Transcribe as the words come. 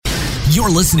You're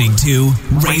listening to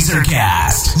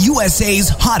Razorcast,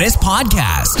 USA's hottest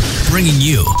podcast, bringing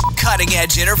you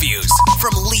cutting-edge interviews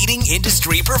from leading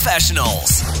industry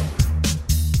professionals.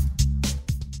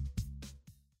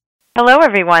 Hello,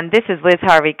 everyone. This is Liz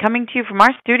Harvey coming to you from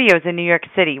our studios in New York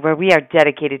City, where we are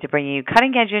dedicated to bringing you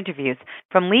cutting-edge interviews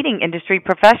from leading industry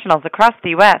professionals across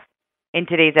the U.S. In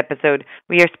today's episode,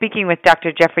 we are speaking with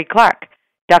Dr. Jeffrey Clark.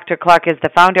 Dr. Clark is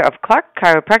the founder of Clark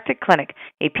Chiropractic Clinic,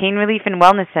 a pain relief and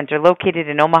wellness center located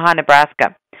in Omaha,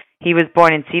 Nebraska. He was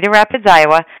born in Cedar Rapids,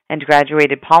 Iowa, and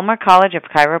graduated Palmer College of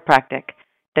Chiropractic.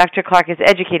 Dr. Clark is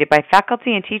educated by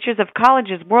faculty and teachers of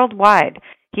colleges worldwide.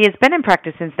 He has been in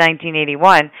practice since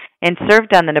 1981 and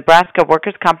served on the Nebraska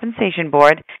Workers' Compensation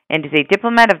Board and is a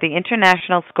diplomat of the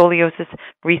International Scoliosis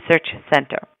Research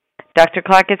Center. Dr.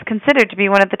 Clark is considered to be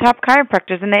one of the top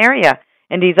chiropractors in the area,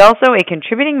 and he's also a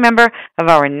contributing member of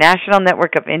our national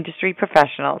network of industry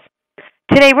professionals.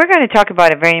 Today, we're going to talk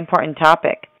about a very important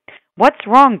topic. What's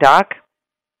wrong, Doc?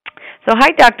 So, hi,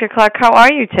 Dr. Clark. How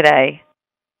are you today?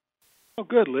 Oh,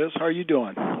 good, Liz. How are you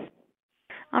doing?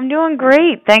 I'm doing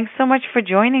great. Thanks so much for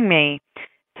joining me.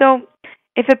 So,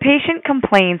 if a patient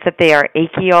complains that they are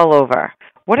achy all over,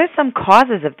 what are some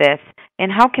causes of this,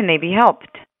 and how can they be helped?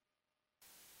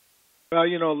 Well,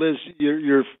 you know, Liz,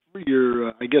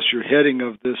 I guess your heading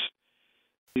of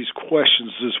these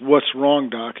questions is what's wrong,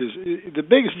 Doc, is the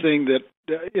biggest thing that,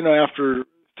 after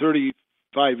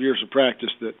 35 years of practice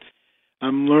that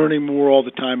I'm learning more all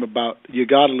the time about. You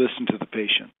got to listen to the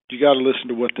patient. You got to listen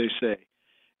to what they say.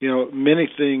 Many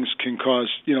things can cause,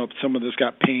 someone that's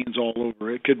got pains all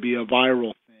over. It could be a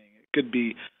viral thing. It could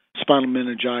be spinal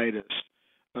meningitis.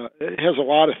 It has a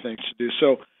lot of things to do.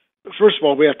 So, first of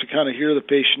all, we have to kind of hear the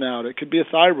patient out. It could be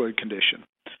a thyroid condition.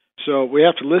 So we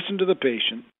have to listen to the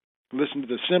patient, listen to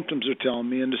the symptoms they're telling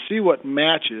me, and to see what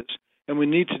matches. And we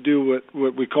need to do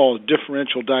what we call a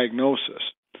differential diagnosis.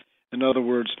 In other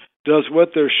words, does what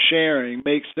they're sharing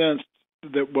make sense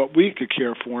that what we could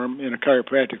care for them in a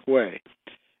chiropractic way?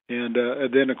 And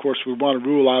then, of course, we want to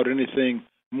rule out anything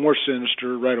more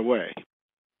sinister right away.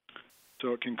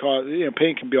 So it can cause,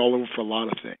 pain can be all over for a lot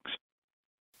of things.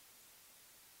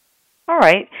 All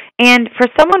right. And for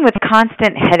someone with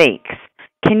constant headaches,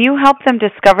 can you help them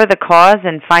discover the cause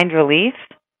and find relief?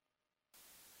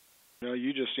 Well,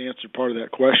 you just answered part of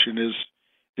that question is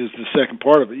the second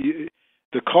part of it.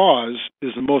 The cause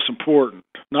is the most important,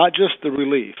 not just the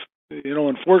relief.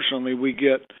 Unfortunately, we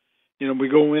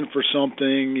go in for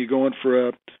something, you go in for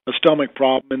a stomach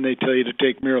problem, and they tell you to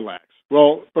take Miralax.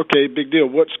 Well, okay, big deal.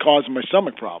 What's causing my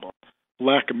stomach problem?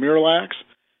 Lack of Miralax?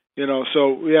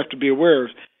 So we have to be aware.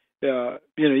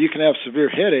 You can have severe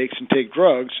headaches and take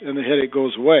drugs, and the headache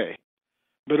goes away,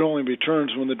 but only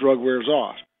returns when the drug wears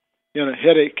off. A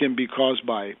headache can be caused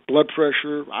by blood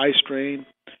pressure, eye strain,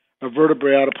 a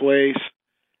vertebrae out of place,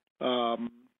 a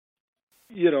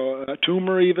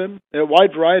tumor even, a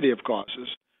wide variety of causes.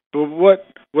 But what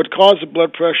caused the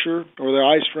blood pressure or the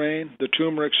eye strain, the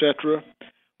tumor, etc.,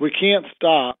 we can't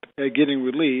stop at getting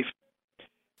relief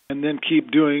and then keep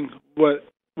doing what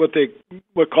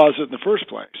caused it in the first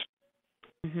place.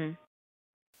 Mm-hmm.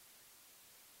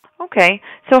 Okay.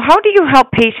 So how do you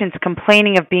help patients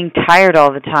complaining of being tired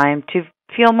all the time to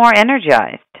feel more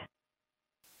energized?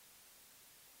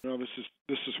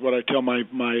 This is what I tell my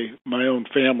own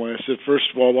family. I said, first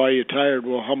of all, why are you tired?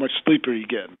 Well, how much sleep are you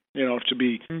getting? To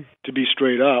be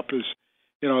straight up is,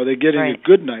 are they getting a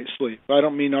good night's sleep? I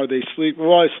don't mean are they sleep?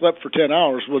 Well, I slept for 10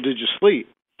 hours. Well, did you sleep?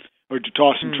 Or did you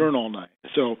toss and turn all night?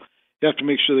 So you have to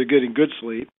make sure they're getting good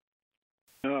sleep.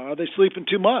 Are they sleeping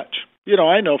too much?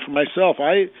 I know for myself,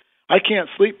 I can't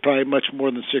sleep probably much more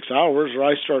than 6 hours, or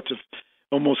I start to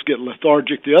almost get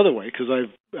lethargic the other way because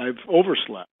I've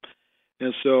overslept.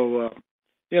 And so,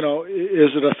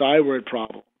 is it a thyroid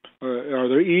problem? Or are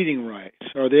they eating right?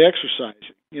 Are they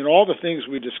exercising? All the things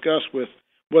we discuss with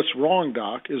what's wrong,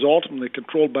 Doc, is ultimately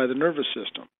controlled by the nervous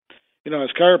system. As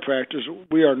chiropractors,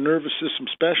 we are nervous system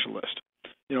specialists,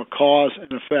 cause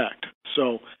and effect.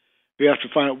 So we have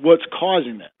to find out what's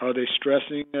causing that. Are they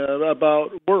stressing about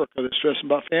work? Are they stressing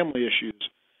about family issues?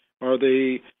 Are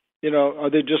they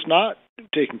just not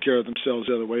taking care of themselves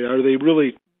the other way? Are they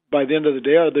really, by the end of the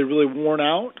day, are they really worn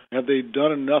out? Have they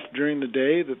done enough during the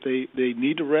day that they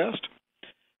need to rest?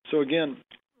 So again,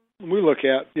 we look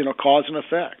at, cause and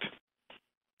effect.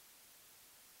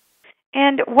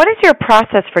 And what is your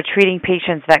process for treating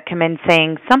patients that come in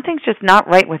saying, something's just not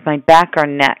right with my back or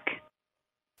neck?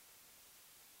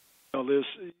 Liz,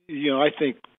 I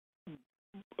think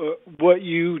what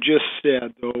you just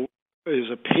said, though, is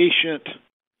a patient,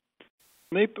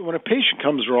 when a patient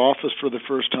comes to our office for the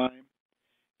first time,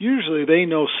 usually they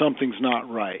know something's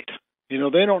not right.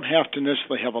 they don't have to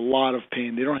necessarily have a lot of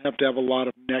pain. They don't have to have a lot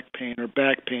of neck pain or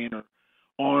back pain or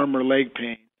arm or leg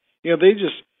pain. They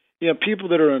just, people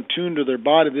that are attuned to their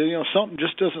body, something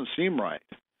just doesn't seem right.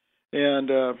 And,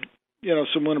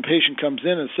 so when a patient comes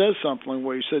in and says something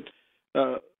where you said,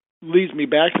 leads me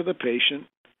back to the patient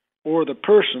or the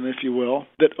person, if you will,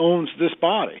 that owns this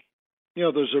body.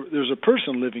 There's a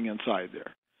person living inside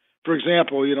there. For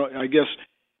example, I guess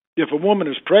if a woman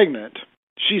is pregnant,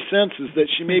 she senses that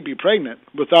she may be pregnant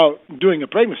without doing a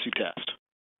pregnancy test.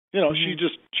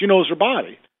 She knows her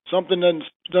body. Something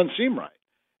doesn't seem right,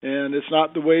 and it's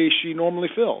not the way she normally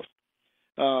feels.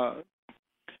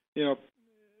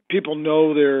 People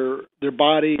know their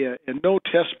body, and no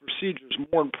test procedure is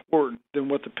more important than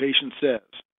what the patient says.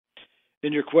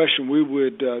 In your question, we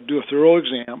would do a thorough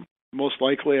exam, most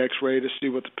likely X-ray, to see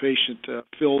what the patient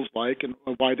feels like and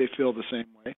why they feel the same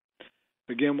way.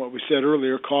 Again, what we said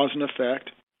earlier, cause and effect.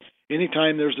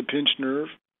 Anytime there's a pinched nerve,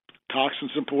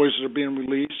 toxins and poisons are being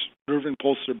released, nerve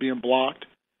impulses are being blocked,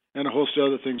 and a host of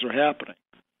other things are happening.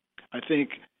 I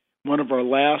think one of our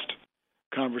last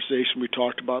conversation we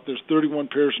talked about, there's 31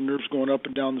 pairs of nerves going up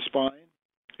and down the spine,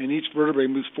 and each vertebrae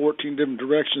moves 14 different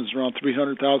directions around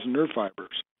 300,000 nerve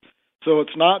fibers. So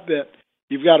it's not that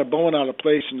you've got a bone out of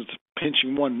place and it's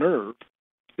pinching one nerve.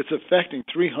 It's affecting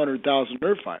 300,000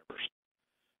 nerve fibers.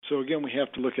 So again, we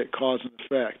have to look at cause and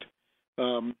effect.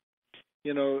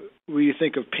 When you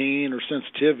think of pain or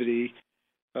sensitivity,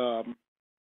 and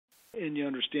you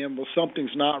understand, well,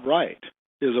 something's not right,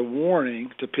 is a warning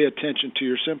to pay attention to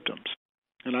your symptoms.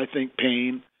 And I think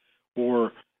pain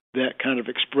or that kind of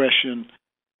expression,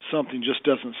 something just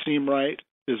doesn't seem right,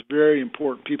 is very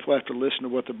important. People have to listen to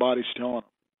what their body's telling them.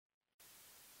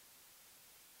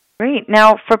 Great.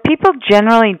 Now, for people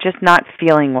generally just not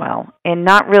feeling well and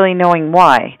not really knowing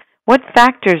why, what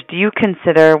factors do you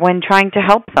consider when trying to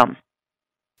help them?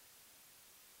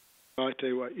 I tell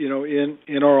you what,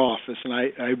 in our office, and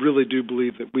I really do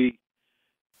believe that we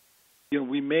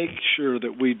make sure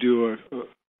that we do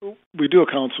a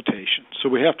consultation. So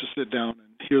we have to sit down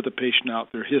and hear the patient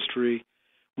out, their history,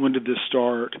 when did this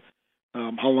start,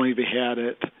 how long have you had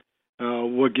it,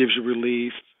 what gives you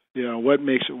relief, what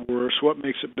makes it worse, what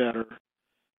makes it better,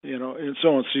 and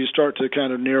so on. So you start to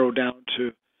kind of narrow down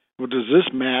to, well, does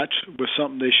this match with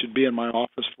something they should be in my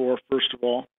office for, first of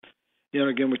all?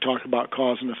 Again, we talk about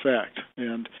cause and effect,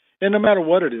 and no matter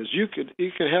what it is, you could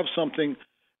have something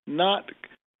not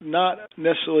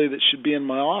necessarily that should be in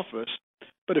my office,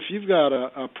 but if you've got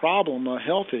a problem, a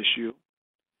health issue,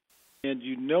 and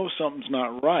something's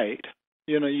not right,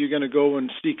 you're going to go and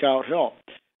seek out help.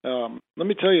 Let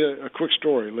me tell you a quick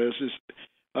story, Liz.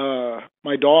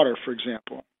 My daughter, for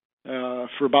example,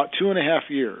 for about 2.5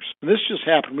 years, and this just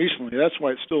happened recently. That's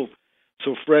why it's still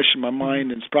so fresh in my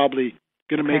mind, and it's probably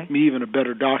going to make me even a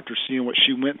better doctor seeing what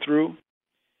she went through.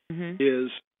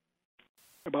 Is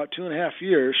about 2.5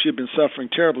 years she had been suffering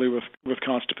terribly with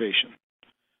constipation,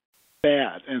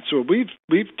 bad, and so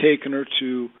we've taken her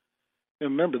to.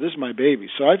 And remember, this is my baby,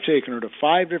 so I've taken her to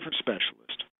 5 different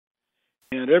specialists,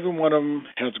 and every one of them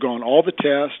has gone all the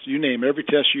tests. You name every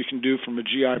test you can do from a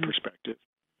GI perspective,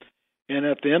 and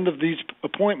at the end of these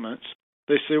appointments,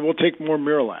 they say, "Well, take more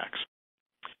Miralax.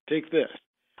 Take this."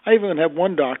 I even had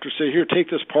one doctor say, "Here, take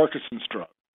this Parkinson's drug."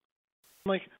 I'm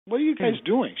like, "What are you guys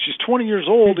doing? She's 20 years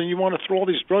old, and you want to throw all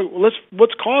these drugs? Well,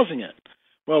 what's causing it?"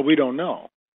 "Well, we don't know."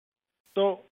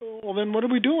 So, well, then what are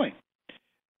we doing?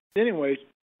 Anyway,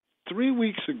 3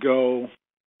 weeks ago,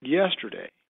 yesterday,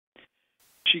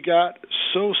 she got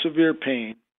so severe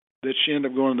pain that she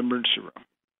ended up going to the emergency room.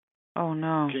 Oh,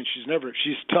 no. Okay,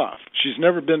 she's tough. She's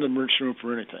never been to the emergency room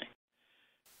for anything.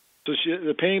 So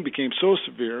the pain became so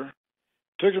severe,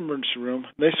 took her to the emergency room.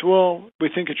 They said, "Well, we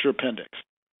think it's your appendix."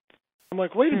 I'm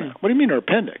like, "Wait a minute. What do you mean her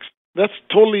appendix? That's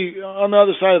totally on the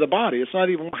other side of the body. It's not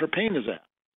even where her pain is at,"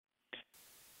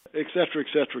 et cetera,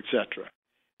 et cetera, et cetera.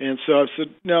 And so I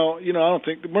said, "No, I don't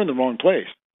think we're in the wrong place.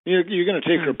 You're going to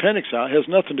take her appendix out. It has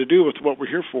nothing to do with what we're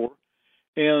here for."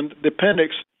 And the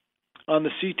appendix on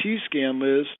the CT scan,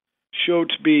 Liz, showed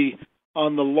to be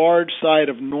on the large side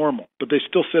of normal, but they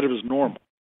still said it was normal.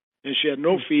 And she had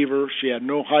no fever. She had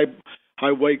no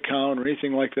high weight count or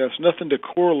anything like that. There's nothing to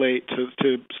correlate to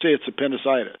say it's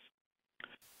appendicitis.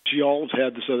 She always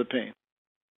had this other pain.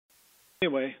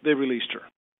 Anyway, they released her.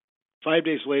 5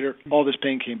 days later, all this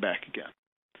pain came back again.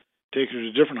 Take her to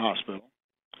a different hospital,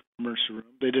 emergency room.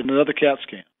 They did another CAT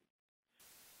scan.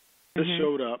 This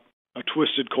showed up a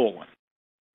twisted colon.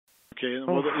 Okay,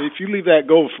 well, if you leave that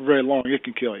go for very long, it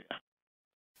can kill you.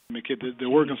 The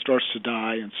organ starts to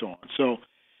die and so on. So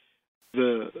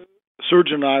the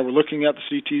surgeon and I were looking at the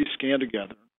CT scan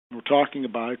together. We're talking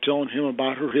about it, telling him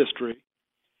about her history,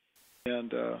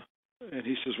 and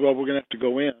he says, well, we're going to have to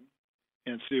go in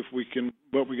and see if we can,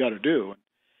 what we got to do.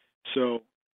 So,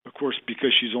 of course,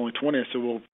 because she's only 20, I said,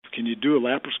 well, can you do a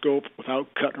laparoscope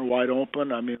without cutting her wide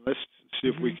open? I mean, let's see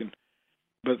if we can.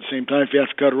 But at the same time, if you have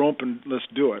to cut her open, let's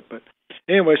do it. But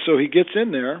anyway, so he gets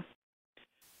in there.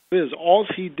 All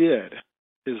he did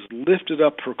is lifted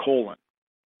up her colon,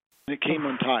 and it came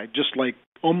untied, just like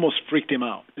almost freaked him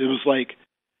out. It was like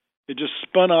it just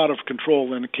spun out of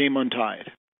control, and it came untied.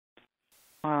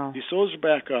 Wow. He sews her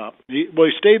back up. He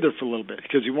stayed there for a little bit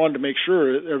because he wanted to make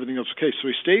sure everything was okay. So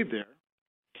he stayed there,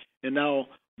 and now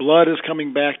blood is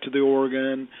coming back to the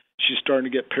organ. She's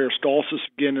starting to get peristalsis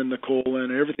again in the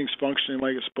colon. Everything's functioning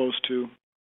like it's supposed to.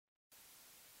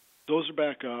 Sews her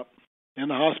back up. In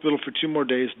the hospital for 2 more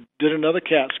days. Did another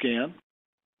CAT scan.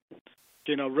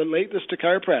 Okay, now relate this to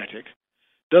chiropractic.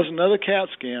 Does another CAT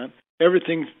scan.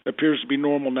 Everything appears to be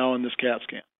normal now in this CAT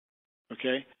scan.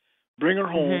 Okay? Bring her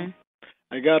home.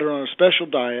 I got her on a special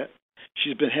diet.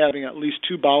 She's been having at least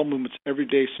 2 bowel movements every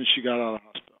day since she got out of the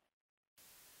hospital.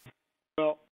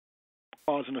 Well,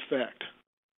 cause and effect.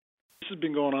 This has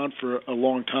been going on for a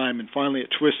long time, and finally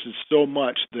it twisted so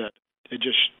much that it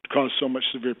just caused so much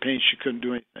severe pain she couldn't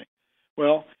do anything.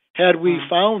 Well, had we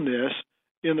found this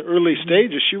in the early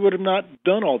stages, she would have not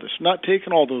done all this, not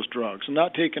taken all those drugs, and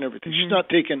not taken everything. She's not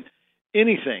taken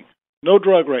anything, no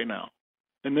drug right now.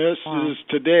 And this is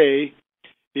today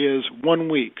is 1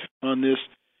 week on this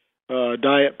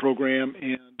diet program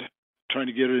and trying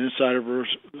to get it inside of her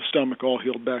stomach all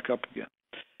healed back up again.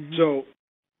 So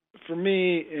for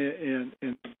me, and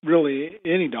really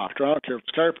any doctor, I don't care if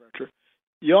it's chiropractor,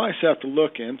 you always have to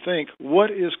look and think,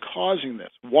 what is causing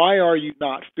this? Why are you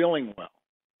not feeling well?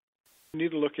 You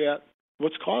need to look at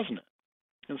what's causing it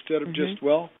instead of just,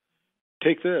 well,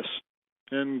 take this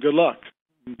and good luck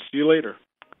and see you later.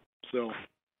 So,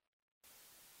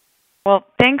 well,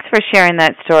 thanks for sharing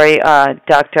that story,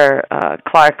 Dr.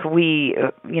 Clark. We,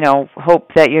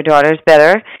 hope that your daughter's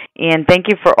better, and thank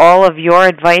you for all of your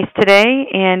advice today,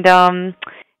 and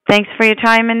thanks for your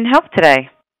time and help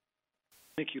today.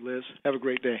 Thank you, Liz. Have a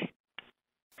great day.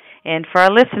 And for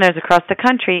our listeners across the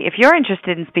country, if you're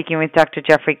interested in speaking with Dr.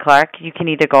 Jeffrey Clark, you can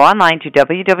either go online to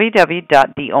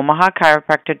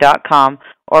www.theomahachiropractor.com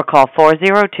or call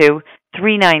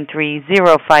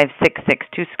 402-393-0566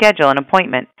 to schedule an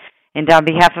appointment. And on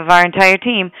behalf of our entire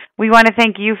team, we want to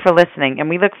thank you for listening, and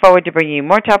we look forward to bringing you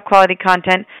more top-quality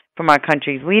content from our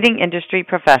country's leading industry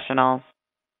professionals.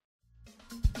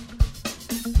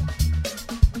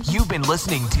 You've been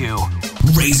listening to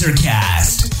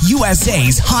RazorCast,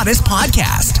 USA's hottest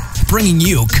podcast, bringing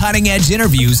you cutting-edge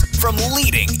interviews from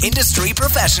leading industry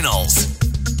professionals.